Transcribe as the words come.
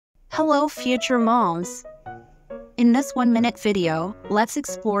Hello, future moms! In this 1-minute video, let's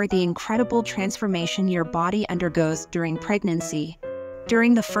explore the incredible transformation your body undergoes during pregnancy.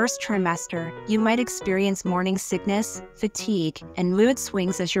 During the first trimester, you might experience morning sickness, fatigue, and mood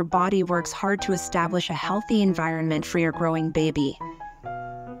swings as your body works hard to establish a healthy environment for your growing baby.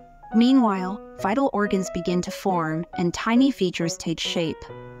 Meanwhile, vital organs begin to form and tiny features take shape.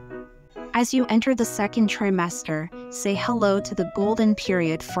 As you enter the second trimester, say hello to the golden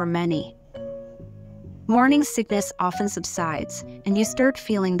period for many. Morning sickness often subsides, and you start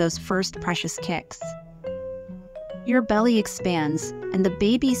feeling those first precious kicks. Your belly expands, and the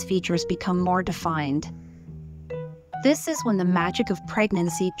baby's features become more defined. This is when the magic of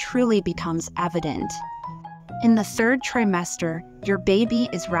pregnancy truly becomes evident. In the third trimester, your baby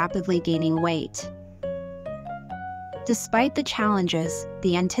is rapidly gaining weight. Despite the challenges,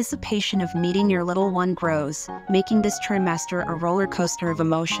 the anticipation of meeting your little one grows, making this trimester a roller coaster of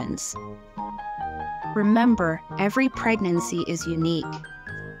emotions. Remember, every pregnancy is unique.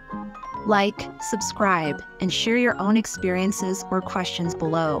 Like, subscribe, and share your own experiences or questions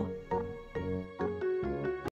below.